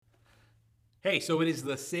Hey, so it is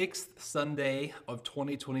the sixth Sunday of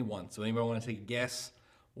 2021. So anybody want to take a guess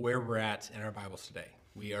where we're at in our Bibles today?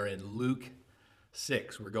 We are in Luke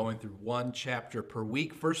 6. We're going through one chapter per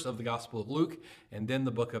week, first of the Gospel of Luke, and then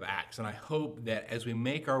the book of Acts. And I hope that as we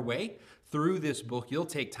make our way through this book, you'll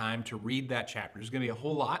take time to read that chapter. There's going to be a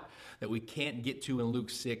whole lot that we can't get to in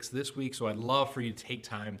Luke 6 this week, so I'd love for you to take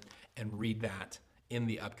time and read that in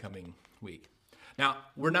the upcoming week. Now,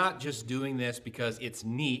 we're not just doing this because it's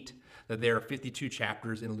neat that there are 52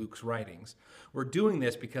 chapters in Luke's writings. We're doing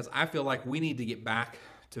this because I feel like we need to get back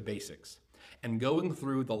to basics and going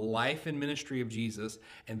through the life and ministry of Jesus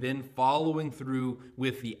and then following through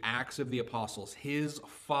with the Acts of the Apostles, his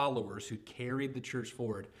followers who carried the church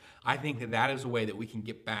forward. I think that that is a way that we can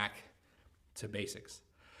get back to basics.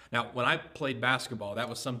 Now, when I played basketball, that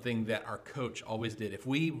was something that our coach always did. If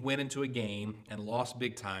we went into a game and lost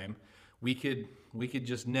big time, we could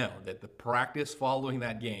just know that the practice following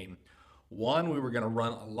that game, one, we were going to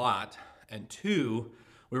run a lot, and two,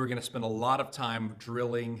 we were going to spend a lot of time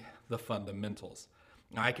drilling the fundamentals.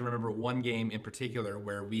 Now, I can remember one game in particular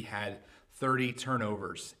where we had 30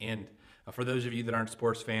 turnovers, and for those of you that aren't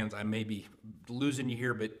sports fans, I may be losing you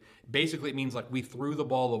here, but basically it means like we threw the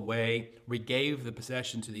ball away, we gave the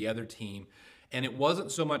possession to the other team, and it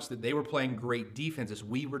wasn't so much that they were playing great defense as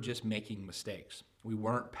we were just making mistakes. We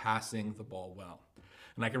weren't passing the ball well.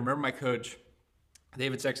 And I can remember my coach,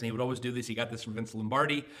 David Sexton, he would always do this. He got this from Vince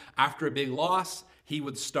Lombardi. After a big loss, he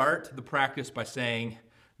would start the practice by saying,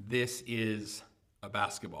 "This is a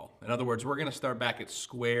basketball." In other words, we're going to start back at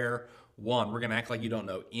square one. We're going to act like you don't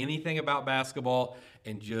know anything about basketball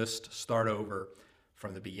and just start over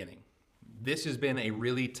from the beginning. This has been a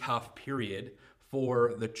really tough period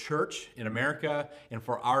for the church in America and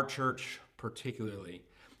for our church particularly.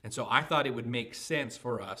 And so I thought it would make sense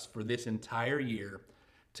for us for this entire year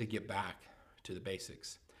to get back to the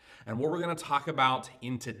basics. And what we're going to talk about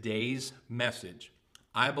in today's message,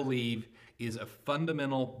 I believe, is a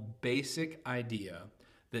fundamental basic idea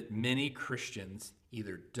that many Christians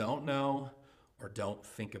either don't know or don't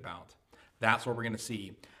think about. That's what we're going to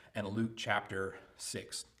see in Luke chapter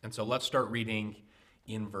 6. And so let's start reading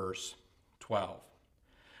in verse 12.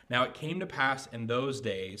 Now it came to pass in those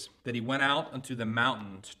days that he went out unto the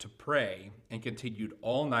mountains to pray and continued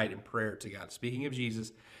all night in prayer to God. Speaking of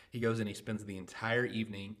Jesus, he goes and he spends the entire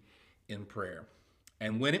evening in prayer.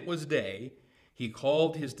 And when it was day, he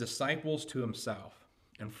called his disciples to himself.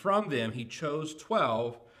 And from them he chose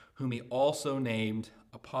 12, whom he also named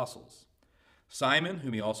apostles. Simon,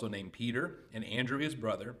 whom he also named Peter, and Andrew his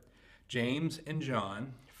brother, James and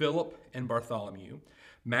John, Philip and Bartholomew,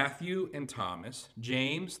 Matthew and Thomas,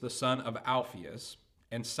 James the son of Alphaeus,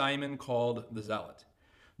 and Simon called the Zealot,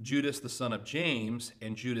 Judas the son of James,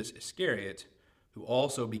 and Judas Iscariot, who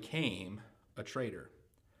also became a traitor.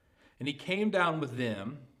 And he came down with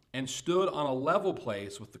them and stood on a level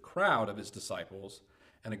place with the crowd of his disciples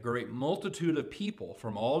and a great multitude of people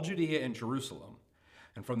from all Judea and Jerusalem,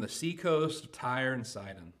 and from the seacoast of Tyre and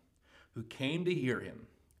Sidon, who came to hear him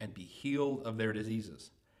and be healed of their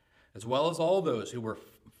diseases, as well as all those who were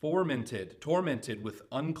tormented with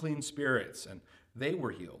unclean spirits, and they were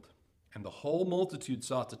healed. And the whole multitude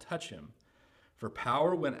sought to touch him, for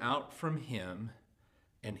power went out from him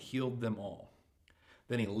and healed them all.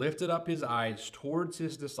 Then he lifted up his eyes towards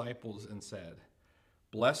his disciples and said,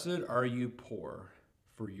 "Blessed are you poor,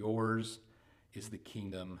 for yours is the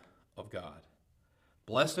kingdom of God.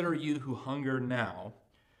 Blessed are you who hunger now,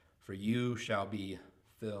 for you shall be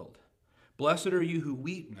filled. Blessed are you who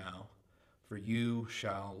weep now, for you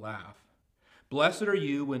shall laugh. Blessed are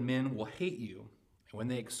you when men will hate you, and when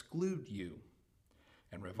they exclude you,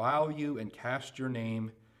 and revile you, and cast your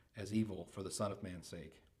name as evil for the Son of Man's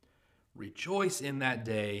sake. Rejoice in that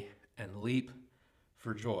day, and leap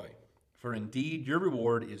for joy. For indeed your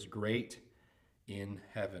reward is great in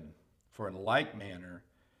heaven. For in like manner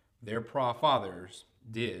their fathers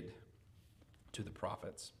did to the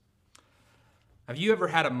prophets." Have you ever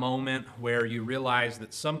had a moment where you realized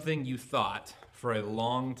that something you thought for a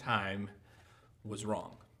long time was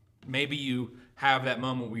wrong? Maybe you have that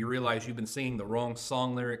moment where you realize you've been singing the wrong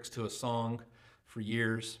song lyrics to a song for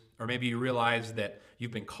years, or maybe you realize that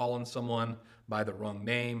you've been calling someone by the wrong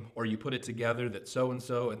name, or you put it together that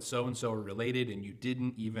so-and-so and so-and-so are related and you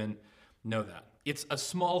didn't even know that. It's a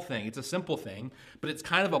small thing, it's a simple thing, but it's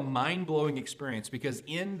kind of a mind-blowing experience because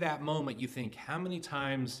in that moment you think, how many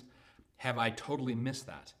times have I totally missed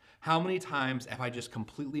that? How many times have I just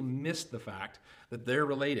completely missed the fact that they're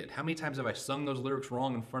related? How many times have I sung those lyrics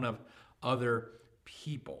wrong in front of other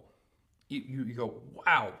people? You go,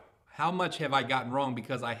 wow, how much have I gotten wrong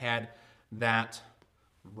because I had that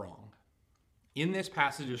wrong? In this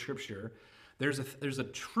passage of Scripture, there's a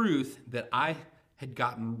truth that I had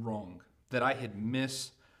gotten wrong, that I had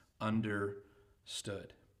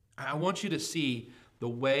misunderstood. I want you to see the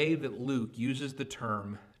way that Luke uses the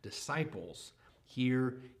term disciples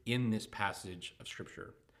here in this passage of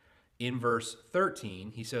Scripture. In verse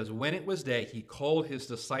 13, he says, "When it was day, he called his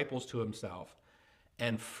disciples to himself,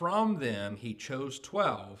 and from them he chose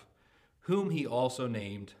 12, whom he also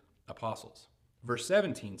named apostles." Verse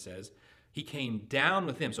 17 says, he came down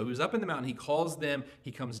with them. So he was up in the mountain, he calls them,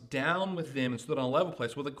 he comes down with them and stood on a level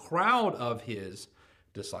place with a crowd of his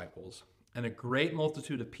disciples and a great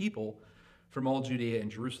multitude of people from all Judea and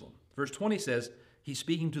Jerusalem. Verse 20 says, he's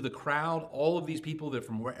speaking to the crowd, all of these people that are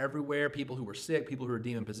from everywhere, people who were sick, people who were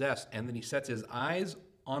demon-possessed, and then he sets his eyes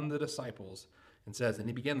on the disciples and says, and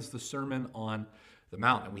he begins the Sermon on the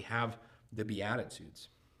Mount, and we have the Beatitudes.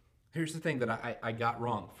 Here's the thing that I got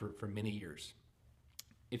wrong for many years.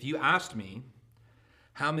 If you asked me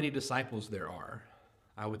how many disciples there are,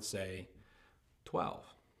 I would say 12.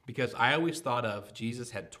 Because I always thought of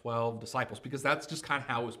Jesus had 12 disciples, because that's just kind of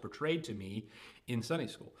how it was portrayed to me in Sunday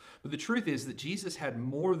school. But the truth is that Jesus had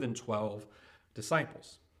more than 12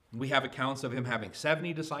 disciples. We have accounts of him having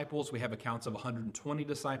 70 disciples. We have accounts of 120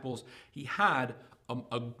 disciples. He had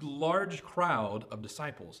a large crowd of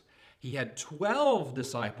disciples. He had 12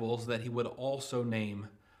 disciples that he would also name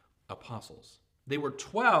apostles. They were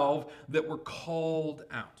 12 that were called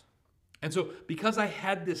out. And so because I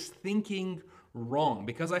had this thinking wrong,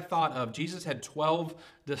 because I thought of Jesus had 12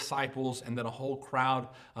 disciples and then a whole crowd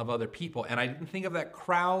of other people, and I didn't think of that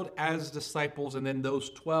crowd as disciples and then those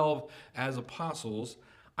 12 as apostles,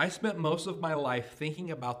 I spent most of my life thinking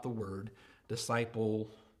about the word disciple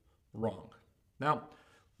wrong. Now,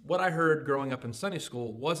 what I heard growing up in Sunday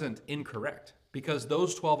school wasn't incorrect, because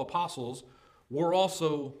those 12 apostles were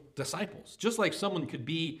also disciples. Just like someone could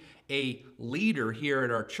be a leader here at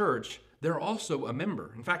our church, they're also a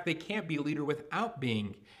member. In fact, they can't be a leader without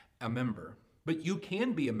being a member. But you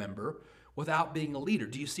can be a member without being a leader.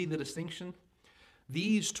 Do you see the distinction?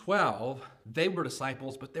 These 12, they were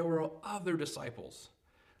disciples, but there were other disciples.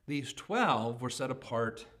 These 12 were set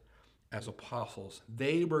apart as apostles.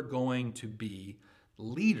 They were going to be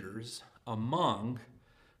leaders among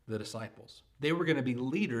the disciples. They were going to be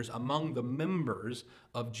leaders among the members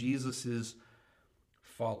of Jesus's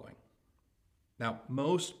following. Now,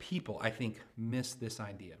 most people, I think, miss this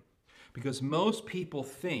idea, because most people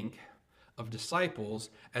think of disciples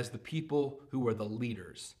as the people who are the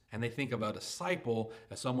leaders. And they think of a disciple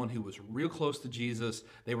as someone who was real close to Jesus.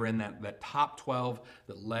 They were in that top 12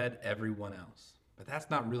 that led everyone else. But that's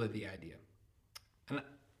not really the idea. And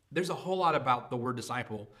there's a whole lot about the word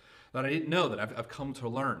disciple that I didn't know, that I've come to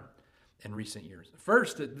learn in recent years.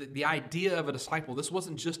 First, the idea of a disciple, this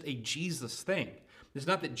wasn't just a Jesus thing. It's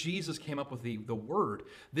not that Jesus came up with the word.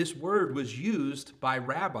 This word was used by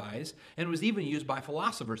rabbis, and it was even used by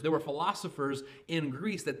philosophers. There were philosophers in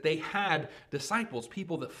Greece that they had disciples,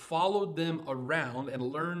 people that followed them around and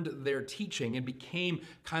learned their teaching and became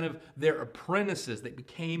kind of their apprentices. They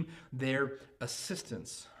became their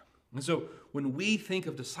assistants. And so when we think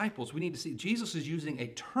of disciples, we need to see Jesus is using a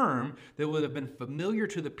term that would have been familiar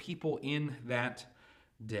to the people in that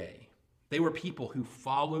day. They were people who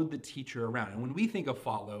followed the teacher around. And when we think of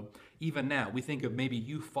follow, even now, we think of maybe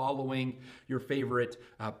you following your favorite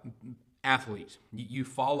athlete. You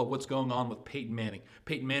follow what's going on with Peyton Manning.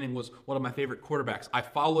 Peyton Manning was one of my favorite quarterbacks. I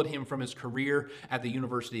followed him from his career at the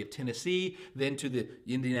University of Tennessee, then to the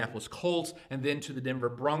Indianapolis Colts, and then to the Denver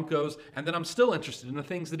Broncos. And then I'm still interested in the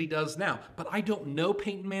things that he does now. But I don't know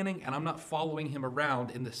Peyton Manning, and I'm not following him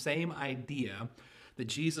around in the same idea that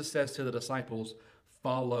Jesus says to the disciples,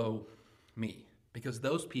 follow me. Because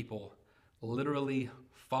those people literally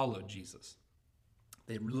followed Jesus.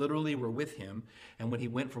 They literally were with him, and when he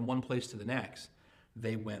went from one place to the next,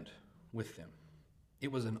 they went with him.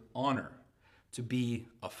 It was an honor to be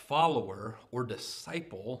a follower or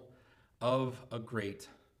disciple of a great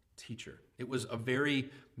teacher. It was a very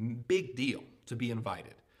big deal to be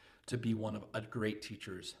invited to be one of a great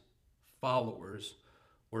teacher's followers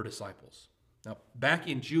or disciples. Now, back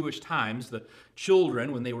in Jewish times, the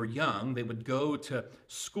children, when they were young, they would go to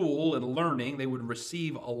school and learning. They would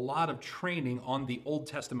receive a lot of training on the Old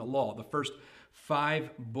Testament law, the first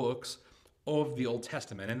 5 books of the Old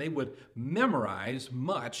Testament. And they would memorize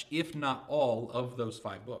much, if not all, of those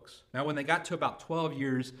 5 books. Now, when they got to about 12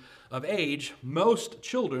 years of age, most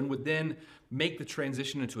children would then make the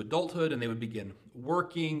transition into adulthood, and they would begin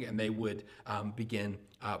working, and they would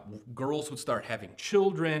girls would start having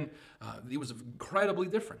children. It was incredibly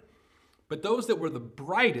different. But those that were the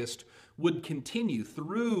brightest would continue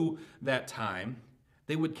through that time.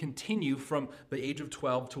 They would continue from the age of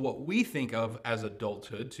 12 to what we think of as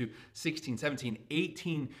adulthood, to 16, 17,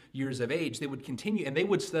 18 years of age. They would continue and they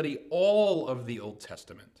would study all of the Old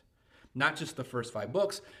Testament, not just the first 5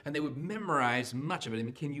 books, and they would memorize much of it. I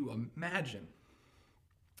mean, can you imagine?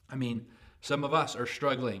 I mean, some of us are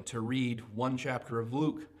struggling to read 1 chapter of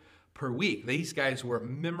Luke per week. These guys were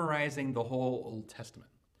memorizing the whole Old Testament.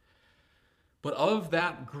 But of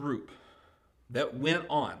that group that went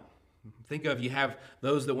on, think of, you have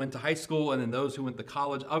those that went to high school and then those who went to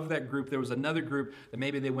college. Of that group, there was another group that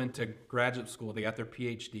maybe they went to graduate school, they got their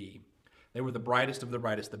PhD. They were the brightest of the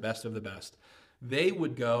brightest, the best of the best. They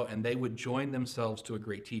would go and they would join themselves to a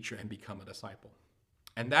great teacher and become a disciple.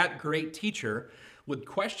 And that great teacher would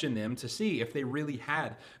question them to see if they really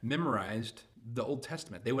had memorized the Old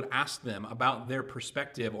Testament. They would ask them about their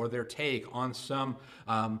perspective or their take on some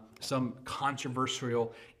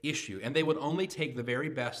controversial issue. And they would only take the very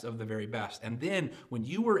best of the very best. And then when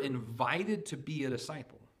you were invited to be a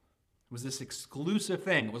disciple, it was this exclusive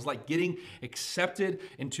thing. It was like getting accepted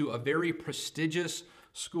into a very prestigious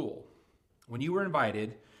school. When you were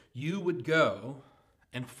invited, you would go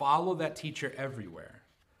and follow that teacher everywhere.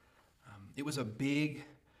 It was a big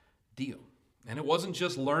deal. And it wasn't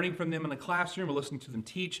just learning from them in a classroom or listening to them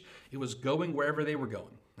teach. It was going wherever they were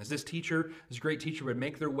going. As this great teacher would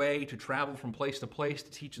make their way to travel from place to place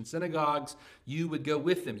to teach in synagogues, you would go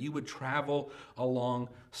with them. You would travel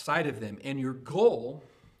alongside of them. And your goal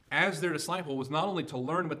as their disciple was not only to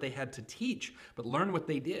learn what they had to teach, but learn what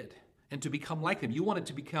they did and to become like them. You wanted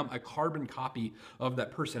to become a carbon copy of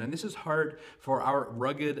that person. And this is hard for our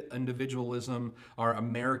rugged individualism, our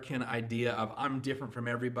American idea of I'm different from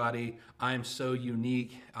everybody. I'm so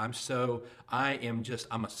unique. I'm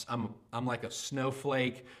like a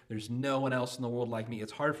snowflake. There's no one else in the world like me.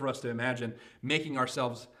 It's hard for us to imagine making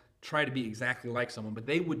ourselves try to be exactly like someone, but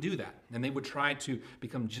they would do that, and they would try to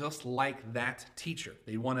become just like that teacher.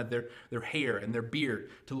 They wanted their hair and their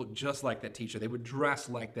beard to look just like that teacher. They would dress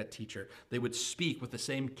like that teacher. They would speak with the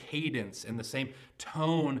same cadence and the same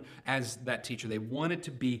tone as that teacher. They wanted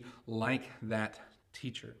to be like that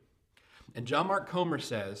teacher. And John Mark Comer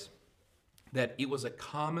says that it was a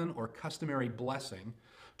common or customary blessing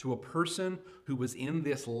to a person who was in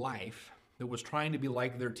this life that was trying to be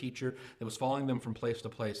like their teacher, that was following them from place to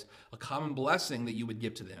place, a common blessing that you would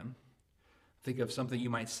give to them. Think of something you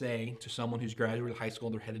might say to someone who's graduated high school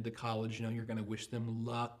and they're headed to college. You know, you're going to wish them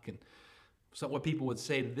luck. And so what people would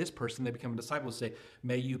say to this person, they become a disciple, would say,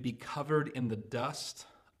 may you be covered in the dust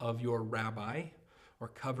of your rabbi or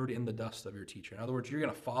covered in the dust of your teacher. In other words, you're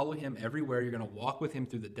going to follow him everywhere. You're going to walk with him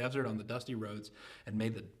through the desert on the dusty roads, and may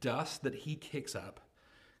the dust that he kicks up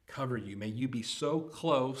cover you. May you be so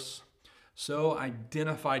close, so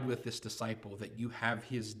identified with this disciple that you have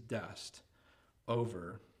his dust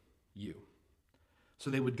over you. So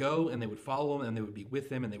they would go and they would follow him and they would be with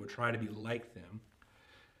him and they would try to be like them.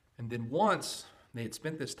 And then once they had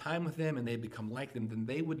spent this time with them and they had become like them, then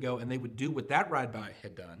they would go and they would do what that rabbi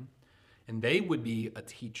had done. And they would be a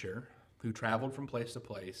teacher who traveled from place to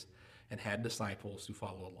place and had disciples who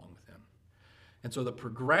followed along with him. And so the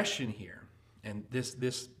progression here, and this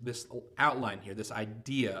outline here, this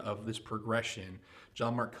idea of this progression,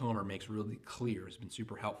 John Mark Comer makes really clear. It's been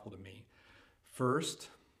super helpful to me. First,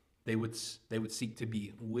 they would seek to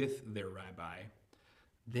be with their rabbi.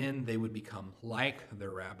 Then they would become like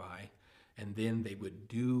their rabbi. And then they would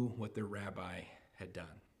do what their rabbi had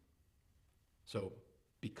done. So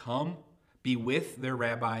be with their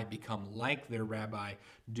rabbi, become like their rabbi,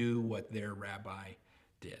 do what their rabbi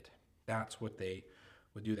did. That's what they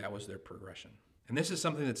would do. That was their progression. And this is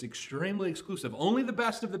something that's extremely exclusive. Only the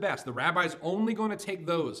best of the best. The rabbi's only going to take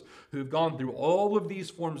those who've gone through all of these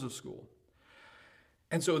forms of school.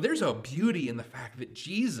 And so there's a beauty in the fact that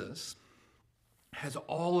Jesus has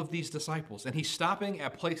all of these disciples. And he's stopping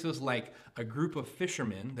at places like a group of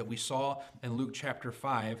fishermen that we saw in Luke chapter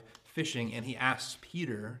 5 fishing. And he asks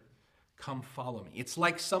Peter, come follow me. It's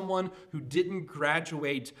like someone who didn't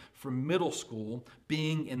graduate from middle school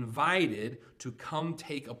being invited to come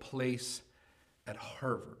take a place at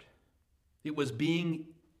Harvard. It was being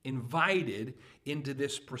invited into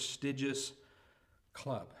this prestigious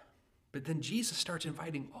club. But then Jesus starts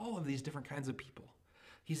inviting all of these different kinds of people.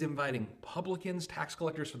 He's inviting publicans, tax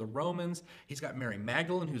collectors for the Romans. He's got Mary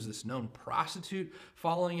Magdalene, who's this known prostitute,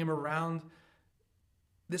 following him around.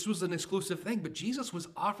 This was an exclusive thing, but Jesus was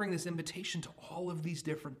offering this invitation to all of these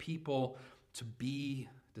different people to be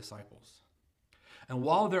disciples. And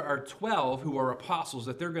while there are 12 who are apostles,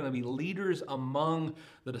 that they're going to be leaders among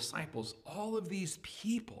the disciples, all of these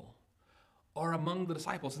people are among the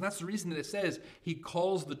disciples. And that's the reason that it says he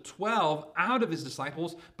calls the 12 out of his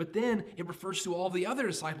disciples, but then it refers to all the other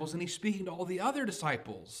disciples, and he's speaking to all the other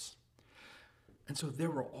disciples. And so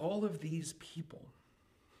there were all of these people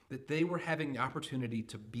that they were having the opportunity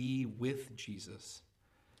to be with Jesus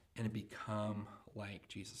and become like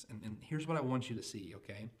Jesus. And here's what I want you to see,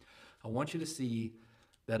 okay? I want you to see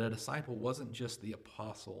that a disciple wasn't just the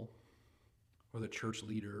apostle or the church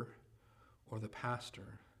leader or the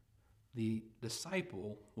pastor. The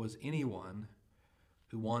disciple was anyone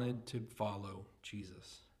who wanted to follow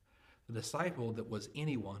Jesus. The disciple that was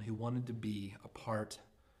anyone who wanted to be a part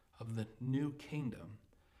of the new kingdom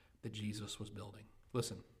that Jesus was building.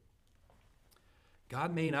 Listen,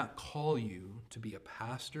 God may not call you to be a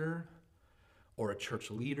pastor or a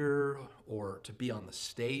church leader or to be on the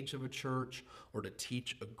stage of a church or to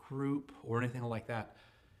teach a group or anything like that.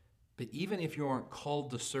 But even if you aren't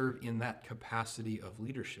called to serve in that capacity of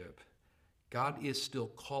leadership, God is still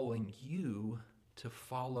calling you to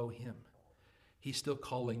follow him. He's still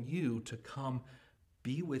calling you to come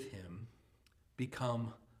be with him,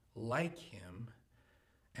 become like him,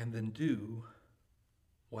 and then do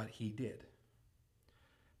what he did.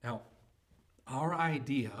 Now, our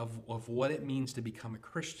idea of what it means to become a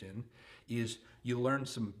Christian is you learn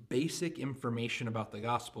some basic information about the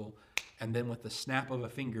gospel, and then with the snap of a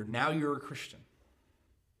finger, now you're a Christian.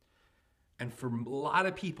 And for a lot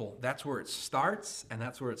of people, that's where it starts and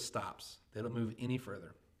that's where it stops. They don't move any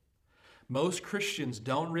further. Most Christians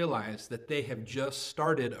don't realize that they have just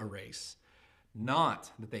started a race,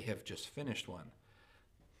 not that they have just finished one.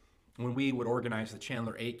 When we would organize the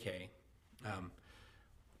Chandler 8K,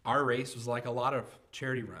 our race was like a lot of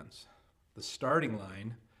charity runs. The starting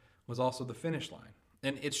line was also the finish line.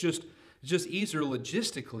 And it's just easier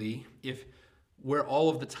logistically if where all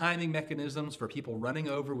of the timing mechanisms for people running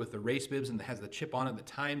over with the race bibs and it has the chip on it that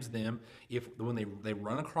times them, if when they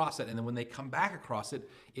run across it and then when they come back across it,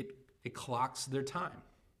 it clocks their time.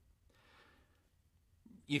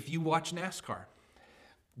 If you watch NASCAR,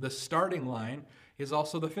 the starting line is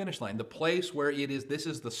also the finish line. The place where this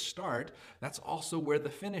is the start, that's also where the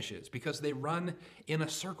finish is, because they run in a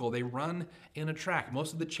circle, they run in a track.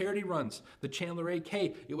 Most of the charity runs, the Chandler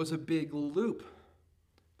 8K, it was a big loop.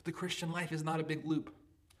 But the Christian life is not a big loop.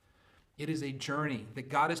 It is a journey that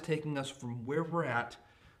God is taking us from where we're at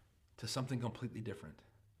to something completely different.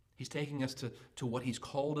 He's taking us to what he's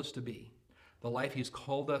called us to be, the life he's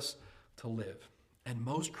called us to live. And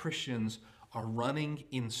most Christians are running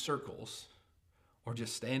in circles or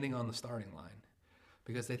just standing on the starting line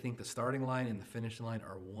because they think the starting line and the finish line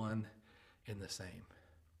are one and the same.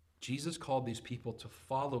 Jesus called these people to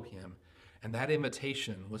follow him, and that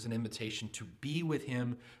invitation was an invitation to be with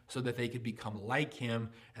him so that they could become like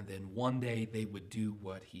him, and then one day they would do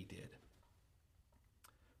what he did.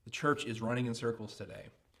 The church is running in circles today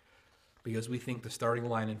because we think the starting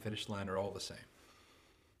line and finish line are all the same.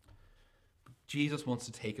 Jesus wants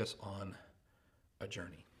to take us on a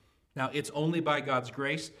journey. Now, it's only by God's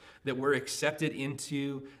grace that we're accepted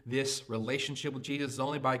into this relationship with Jesus. It's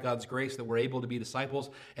only by God's grace that we're able to be disciples.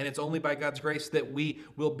 And it's only by God's grace that we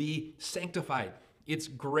will be sanctified. It's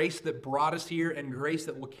grace that brought us here and grace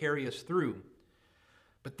that will carry us through.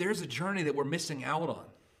 But there's a journey that we're missing out on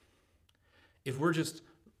if we're just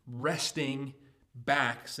resting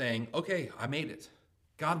back saying, okay, I made it.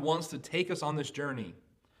 God wants to take us on this journey.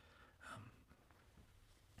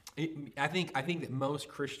 I think that most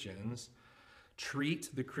Christians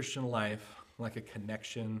treat the Christian life like a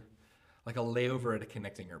connection, like a layover at a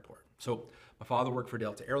connecting airport. So my father worked for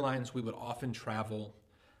Delta Airlines. We would often travel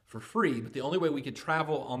for free, but the only way we could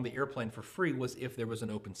travel on the airplane for free was if there was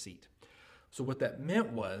an open seat. So what that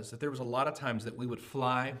meant was that there was a lot of times that we would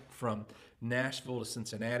fly from Nashville to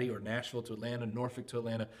Cincinnati or Nashville to Atlanta, Norfolk to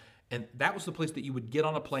Atlanta, and that was the place that you would get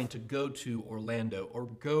on a plane to go to Orlando or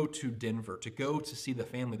go to Denver, to go to see the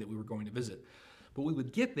family that we were going to visit. But we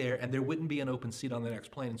would get there and there wouldn't be an open seat on the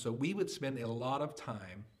next plane. And so we would spend a lot of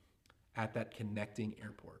time at that connecting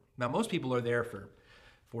airport. Now, most people are there for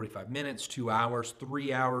 45 minutes, 2 hours,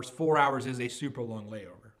 3 hours, 4 hours is a super long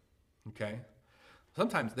layover, okay?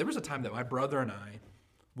 Sometimes, there was a time that my brother and I,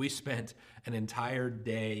 we spent an entire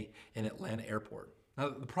day in Atlanta airport. Now,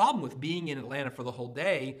 the problem with being in Atlanta for the whole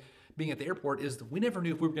day, being at the airport, is that we never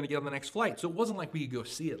knew if we were going to get on the next flight. So it wasn't like we could go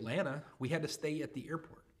see Atlanta. We had to stay at the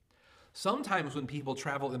airport. Sometimes when people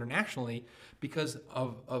travel internationally, because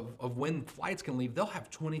of when flights can leave, they'll have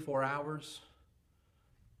 24 hours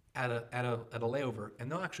at a layover, and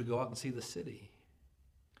they'll actually go out and see the city.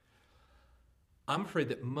 I'm afraid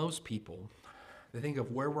that most people, they think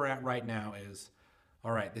of where we're at right now as,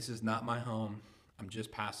 all right, this is not my home. I'm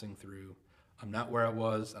just passing through. I'm not where I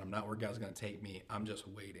was, and I'm not where God's going to take me. I'm just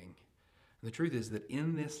waiting. And the truth is that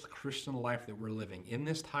in this Christian life that we're living, in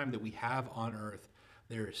this time that we have on earth,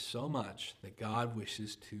 there is so much that God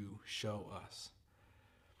wishes to show us.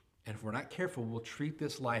 And if we're not careful, we'll treat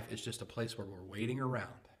this life as just a place where we're waiting around.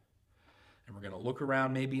 And we're going to look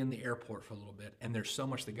around maybe in the airport for a little bit. And there's so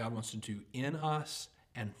much that God wants to do in us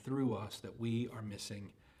and through us that we are missing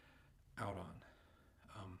out on.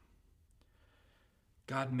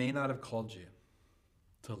 God may not have called you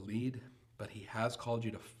to lead, but he has called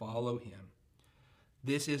you to follow him.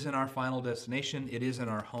 This isn't our final destination. It isn't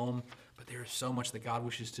our home. But there is so much that God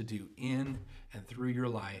wishes to do in and through your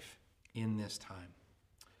life in this time.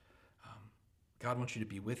 God wants you to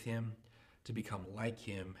be with him, to become like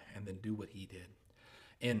him, and then do what he did.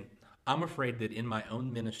 And I'm afraid that in my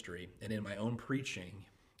own ministry and in my own preaching,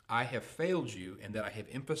 I have failed you and that I have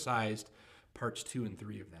emphasized parts 2 and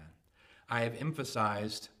 3 of that. I have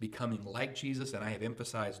emphasized becoming like Jesus, and I have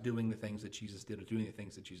emphasized doing the things that Jesus did or doing the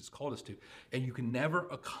things that Jesus called us to. And you can never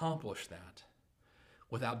accomplish that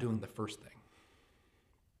without doing the first thing.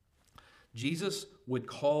 Jesus would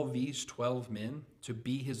call these 12 men to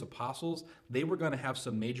be his apostles. They were going to have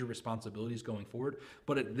some major responsibilities going forward.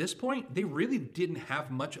 But at this point, they really didn't have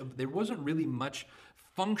there wasn't really much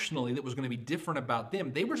functionally that was going to be different about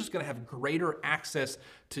them. They were just going to have greater access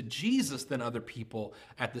to Jesus than other people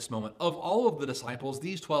at this moment. Of all of the disciples,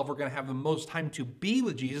 these 12 were going to have the most time to be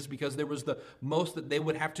with Jesus because there was the most that they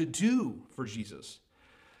would have to do for Jesus.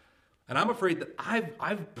 And I'm afraid that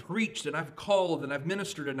I've preached and I've called and I've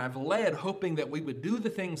ministered and I've led hoping that we would do the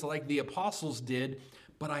things like the apostles did,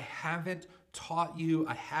 but I haven't taught you,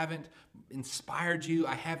 I haven't inspired you,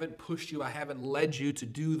 I haven't pushed you, I haven't led you to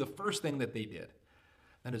do the first thing that they did.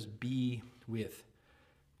 That is be with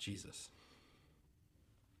Jesus.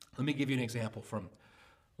 Let me give you an example from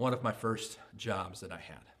one of my first jobs that I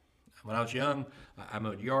had. When I was young, I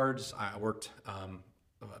mowed yards, I worked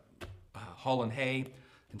hauling hay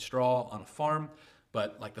and straw on a farm,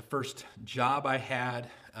 but like the first job I had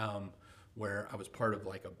where I was part of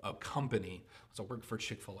like a company was I worked for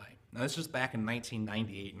Chick-fil-A. Now this was back in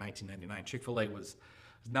 1998, 1999. Chick-fil-A was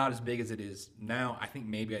not as big as it is now. I think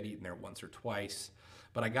maybe I'd eaten there once or twice,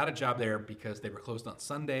 but I got a job there because they were closed on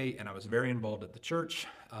Sunday and I was very involved at the church.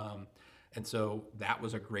 And so that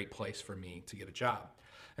was a great place for me to get a job.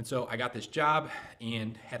 And so I got this job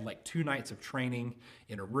and had like 2 nights of training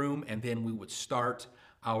in a room, and then we would start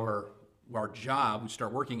our job, we'd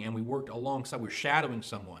start working, and we worked alongside, we were shadowing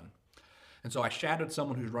someone. And so I shadowed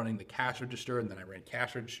someone who's running the cash register, and then I ran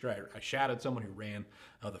cash register. I shadowed someone who ran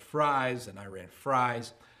the fries, and I ran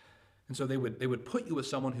fries. And so they would put you with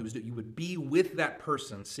someone you would be with that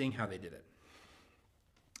person, seeing how they did it.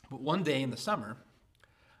 But one day in the summer,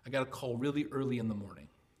 I got a call really early in the morning.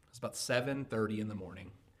 It was about 7:30 in the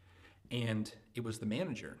morning, and it was the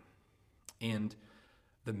manager. And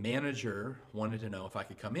the manager wanted to know if I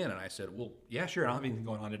could come in. And I said, well, yeah, sure. I don't have anything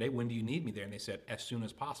going on today. When do you need me there? And they said, as soon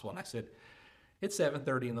as possible. And I said, it's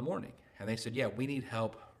 7:30 in the morning. And they said, yeah, we need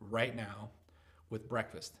help right now with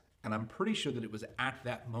breakfast. And I'm pretty sure that it was at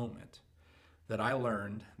that moment that I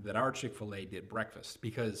learned that our Chick-fil-A did breakfast,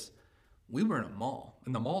 because we were in a mall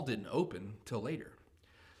and the mall didn't open till later.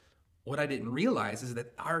 What I didn't realize is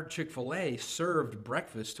that our Chick-fil-A served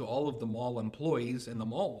breakfast to all of the mall employees and the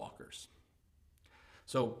mall walkers.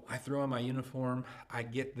 So I throw on my uniform, I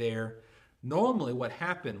get there. Normally what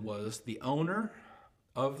happened was the owner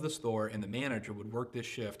of the store and the manager would work this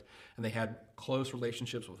shift, and they had close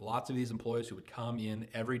relationships with lots of these employees who would come in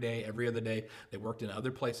every day, every other day. They worked in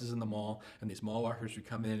other places in the mall, and these mall workers would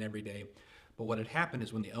come in every day. But what had happened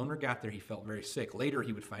is when the owner got there, he felt very sick. Later,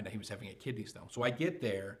 he would find out he was having a kidney stone. So I get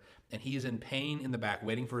there, and he is in pain in the back,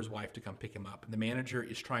 waiting for his wife to come pick him up. And the manager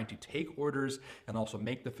is trying to take orders and also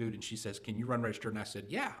make the food, and she says, can you run register? And I said,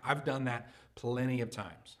 yeah, I've done that plenty of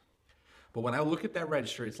times. But when I look at that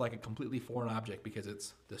register, it's like a completely foreign object, because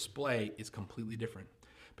its display is completely different.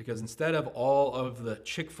 Because instead of all of the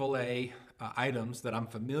Chick-fil-A items that I'm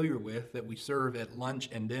familiar with that we serve at lunch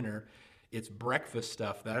and dinner, it's breakfast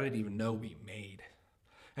stuff that I didn't even know we made.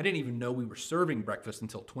 I didn't even know we were serving breakfast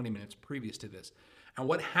until 20 minutes previous to this. And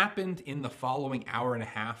what happened in the following hour and a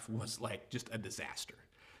half was like just a disaster.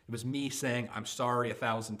 It was me saying, I'm sorry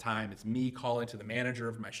 1,000 times. It's me calling to the manager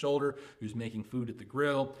over my shoulder who's making food at the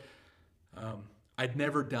grill. I'd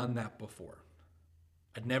never done that before.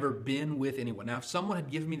 I'd never been with anyone. Now, if someone had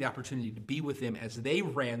given me the opportunity to be with them as they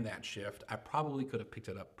ran that shift, I probably could have picked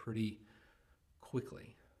it up pretty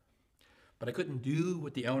quickly. But I couldn't do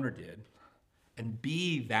what the owner did and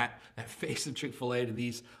be that face of Chick-fil-A to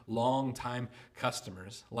these long-time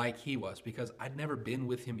customers like he was, because I'd never been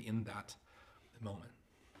with him in that moment.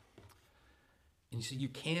 And you see, you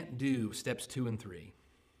can't do steps 2 and 3.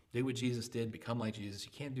 Do what Jesus did, become like Jesus.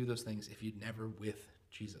 You can't do those things if you're never with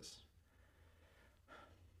Jesus.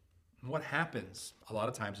 And what happens a lot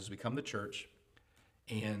of times is we come to church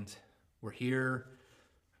and we're here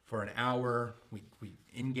for an hour. We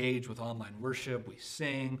engage with online worship. We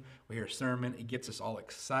sing. We hear a sermon. It gets us all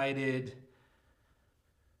excited.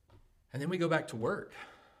 And then we go back to work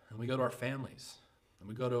and we go to our families and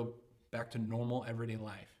we go back to normal everyday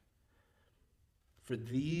life. For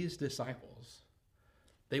these disciples,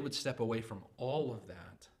 they would step away from all of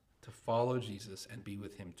that to follow Jesus and be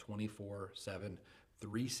with him 24/7,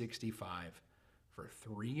 365 for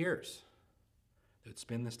 3 years. They would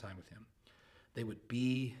spend this time with him. They would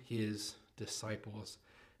be his disciples,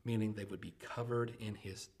 meaning they would be covered in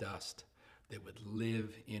his dust. They would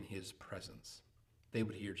live in his presence. They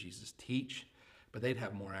would hear Jesus teach, but they'd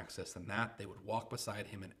have more access than that. They would walk beside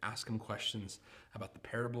him and ask him questions about the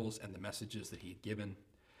parables and the messages that he had given.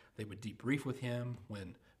 They would debrief with him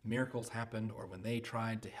when miracles happened or when they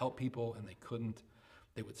tried to help people and they couldn't.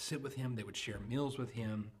 They would sit with him. They would share meals with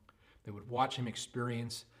him. They would watch him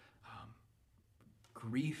experience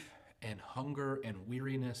grief and hunger and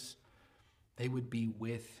weariness. They would be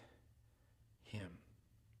with him.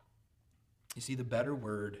 You see, the better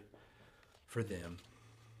word for them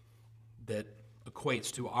that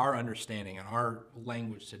equates to our understanding and our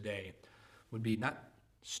language today would be not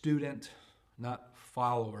student, not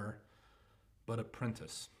follower, but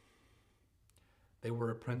apprentice. They were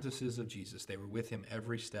apprentices of Jesus. They were with him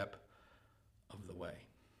every step of the way.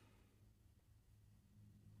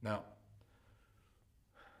 Now,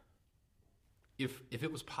 if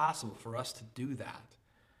it was possible for us to do that,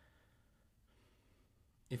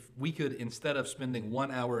 if we could, instead of spending 1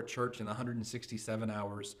 hour at church and 167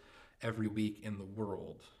 hours every week in the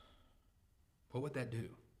world, what would that do?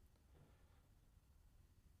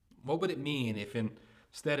 What would it mean if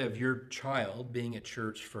instead of your child being at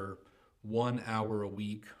church for 1 hour a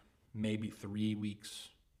week, maybe 3 weeks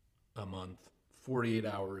a month, 48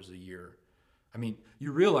 hours a year? I mean,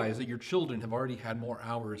 you realize that your children have already had more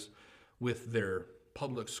hours with their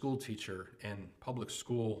public school teacher and public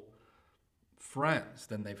school friends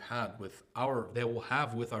than they will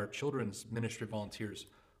have with our children's ministry volunteers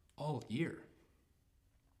all year.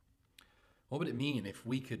 What would it mean if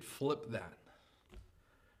we could flip that?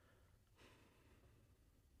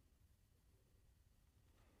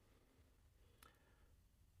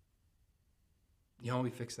 You know how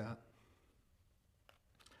we fix that?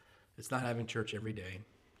 It's not having church every day.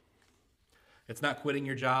 It's not quitting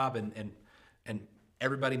your job and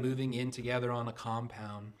everybody moving in together on a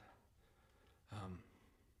compound.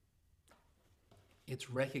 It's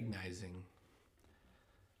recognizing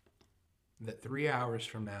that 3 hours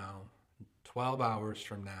from now, 12 hours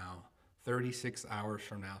from now, 36 hours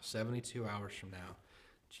from now, 72 hours from now,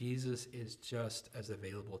 Jesus is just as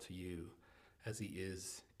available to you as he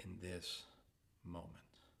is in this moment.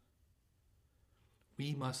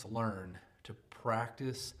 We must learn to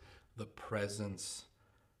practice the presence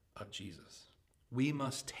of Jesus. We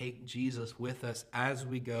must take Jesus with us as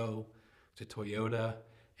we go to Toyota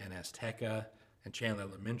and Azteca and Chandler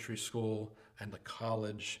Elementary School and to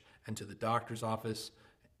college and to the doctor's office.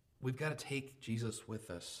 We've got to take Jesus with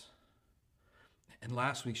us. In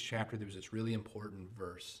last week's chapter, there was this really important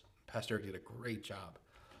verse. Pastor Eric did a great job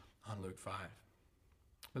on Luke 5.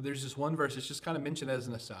 But there's this one verse that's just kind of mentioned as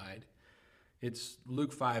an aside. It's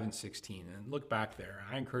Luke 5:16. And look back there.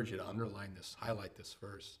 I encourage you to underline this, highlight this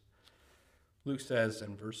verse. Luke says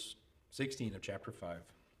in verse 16 of chapter 5,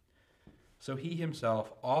 "So he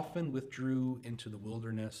himself often withdrew into the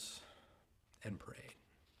wilderness and prayed."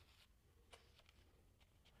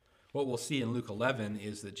 What we'll see in Luke 11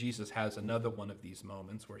 is that Jesus has another one of these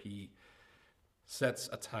moments where he sets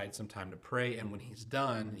aside some time to pray, and when he's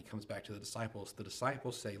done, he comes back to the disciples. The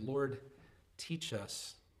disciples say, "Lord, teach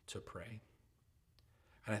us to pray."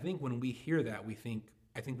 And I think when we hear that,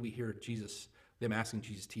 I think we hear them asking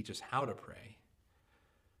Jesus, teach us how to pray.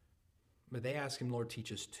 But they ask him, Lord,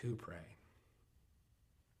 teach us to pray.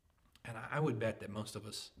 And I would bet that most of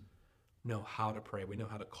us know how to pray. We know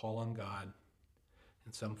how to call on God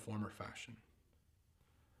in some form or fashion.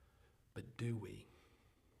 But do we?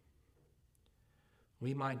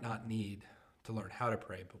 We might not need to learn how to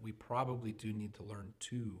pray, but we probably do need to learn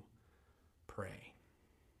to pray.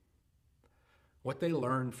 What they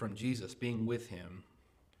learned from Jesus being with him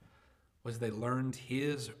was they learned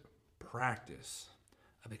his practice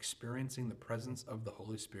of experiencing the presence of the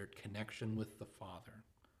Holy Spirit, connection with the Father.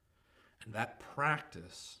 And that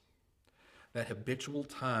practice, that habitual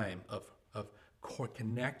time of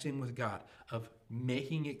connecting with God, of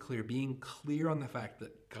making it clear, being clear on the fact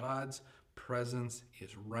that God's presence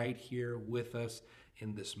is right here with us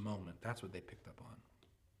in this moment. That's what they picked up on.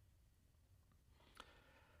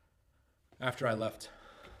 After I left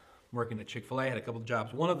working at Chick-fil-A, I had a couple of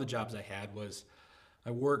jobs. One of the jobs I had was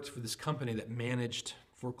I worked for this company that managed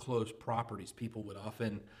foreclosed properties. People would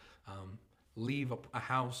often leave a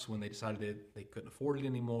house when they decided they couldn't afford it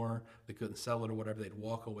anymore, they couldn't sell it or whatever, they'd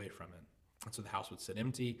walk away from it. And so the house would sit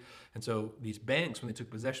empty. And so these banks, when they took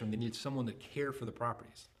possession, they needed someone to care for the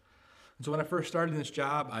properties. And so when I first started this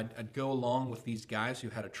job, I'd go along with these guys who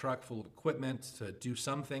had a truck full of equipment to do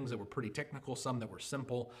some things that were pretty technical, some that were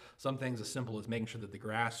simple, some things as simple as making sure that the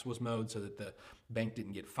grass was mowed so that the bank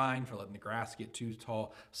didn't get fined for letting the grass get too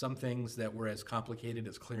tall, some things that were as complicated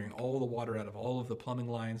as clearing all the water out of all of the plumbing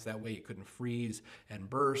lines, that way it couldn't freeze and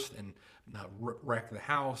burst and wreck the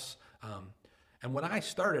house. And when I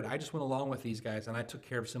started, I just went along with these guys and I took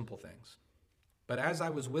care of simple things. But as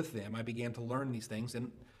I was with them, I began to learn these things,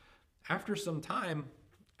 and after some time,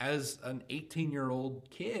 as an 18-year-old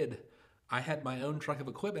kid, I had my own truck of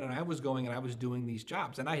equipment and I was going and I was doing these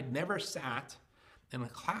jobs. And I had never sat in a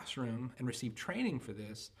classroom and received training for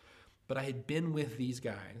this, but I had been with these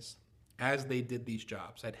guys as they did these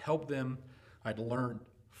jobs. I'd helped them, I'd learned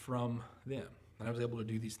from them, and I was able to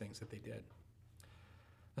do these things that they did.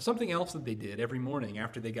 Now, something else that they did every morning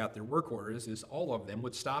after they got their work orders is all of them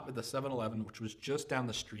would stop at the 7-Eleven, which was just down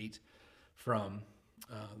the street from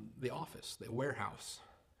the office, the warehouse,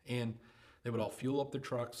 and they would all fuel up their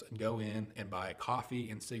trucks and go in and buy coffee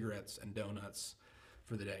and cigarettes and donuts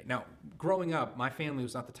for the day. Now, growing up, my family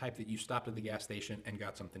was not the type that you stopped at the gas station and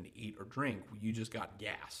got something to eat or drink. You just got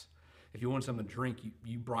gas. If you wanted something to drink,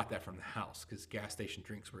 you brought that from the house because gas station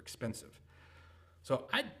drinks were expensive. So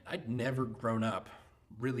I'd never grown up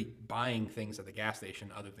really buying things at the gas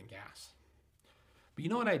station other than gas. But you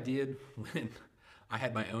know what I did when I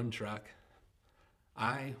had my own truck?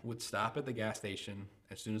 I would stop at the gas station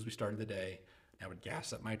as soon as we started the day, and I would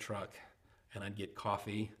gas up my truck, and I'd get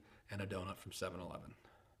coffee and a donut from 7-Eleven.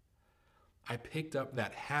 I picked up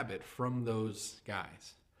that habit from those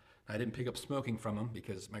guys. I didn't pick up smoking from them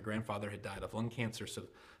because my grandfather had died of lung cancer, so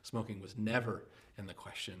smoking was never in the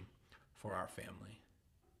question for our family.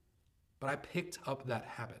 But I picked up that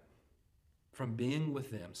habit from being with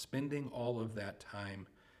them, spending all of that time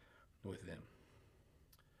with them.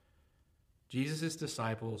 Jesus'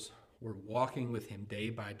 disciples were walking with him day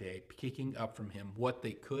by day, picking up from him what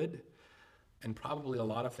they could, and probably a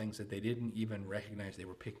lot of things that they didn't even recognize they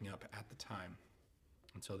were picking up at the time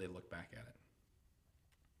until they looked back at it.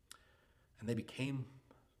 And they became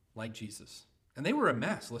like Jesus. And they were a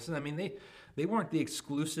mess. Listen, I mean, they weren't the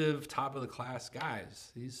exclusive top-of-the-class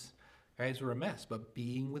guys. These guys were a mess, but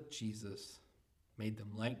being with Jesus made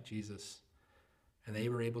them like Jesus, and they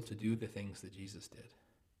were able to do the things that Jesus did.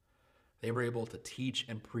 They were able to teach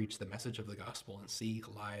and preach the message of the gospel and see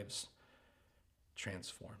lives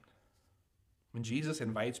transformed. When Jesus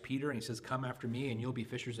invites Peter and he says, "Come after me and you'll be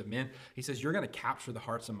fishers of men," he says, you're going to capture the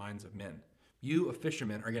hearts and minds of men. You, a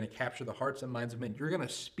fisherman, are going to capture the hearts and minds of men. You're going to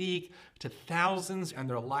speak to thousands and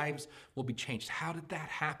their lives will be changed. How did that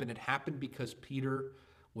happen? It happened because Peter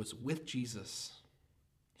was with Jesus.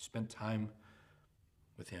 He spent time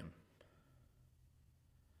with him.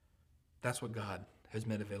 That's what God has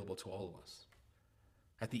made available to all of us.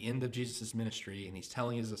 At the end of Jesus' ministry, and he's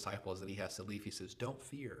telling his disciples that he has to leave, he says, don't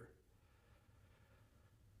fear,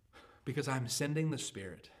 because I'm sending the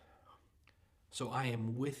Spirit, so I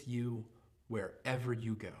am with you wherever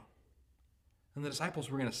you go. And the disciples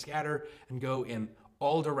were going to scatter and go in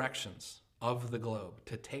all directions of the globe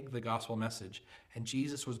to take the gospel message, and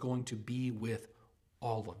Jesus was going to be with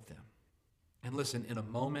all of them. And listen, in a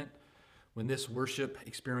moment, when this worship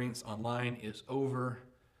experience online is over,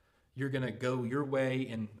 you're going to go your way,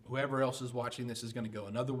 and whoever else is watching this is going to go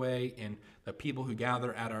another way, and the people who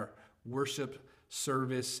gather at our worship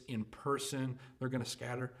service in person, they're going to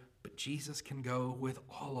scatter. But Jesus can go with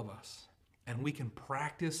all of us, and we can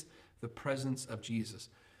practice the presence of Jesus.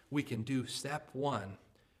 We can do step one,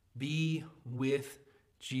 be with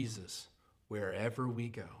Jesus wherever we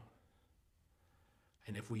go.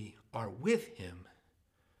 And if we are with him,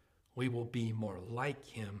 we will be more like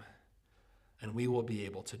him, and we will be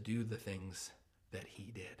able to do the things that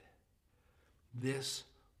he did. This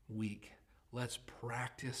week, let's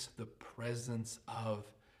practice the presence of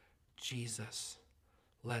Jesus.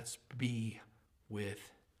 Let's be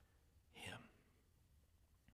with